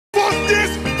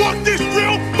this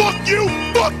drill, fuck you,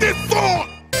 fuck this song!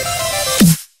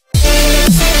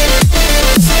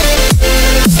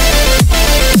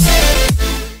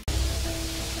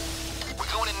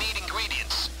 We're going to need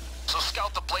ingredients, so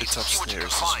scout the place It's and see what you can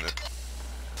upstairs, find. isn't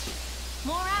it?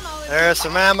 More ammo. There's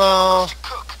some ammo.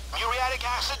 Cook, muriatic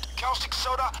acid, caustic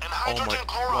soda, and Oh hydrogen my,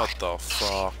 chloride. what the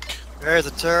fuck? There's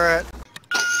a turret.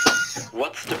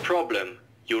 What's the problem,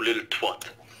 you little twat?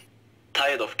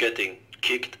 Tired of getting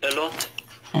kicked a lot?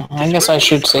 I guess I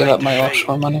should save up my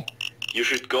offshore money. You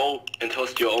should go and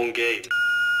host your own game.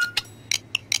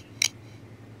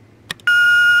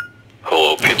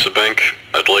 Hello, Pizza Bank.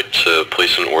 I'd like to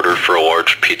place an order for a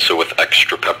large pizza with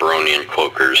extra pepperoni and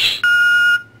quokers.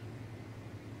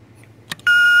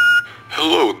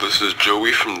 Hello, this is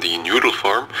Joey from the Noodle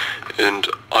Farm, and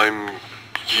I'm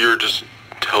here to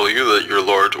tell you that your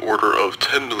large order of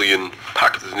 10 million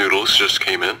packets of noodles just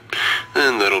came in,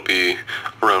 and that'll be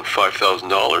around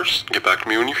 $5,000. Get back to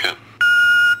me when you can.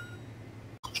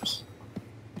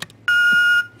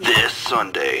 This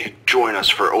Sunday, join us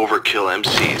for Overkill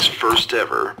MC's first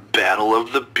ever Battle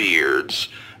of the Beards.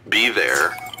 Be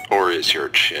there, or is your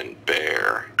chin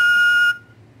bare?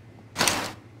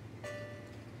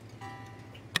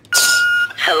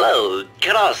 Hello,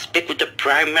 can I speak with the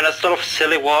Prime Minister of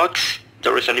Silly Walks?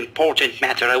 There is an important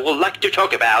matter I would like to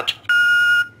talk about.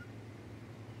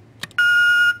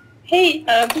 Hey,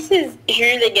 this is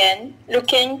Jules again,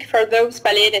 looking for those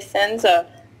palliatives. I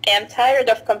am tired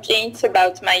of complaints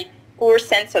about my poor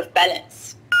sense of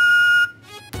balance.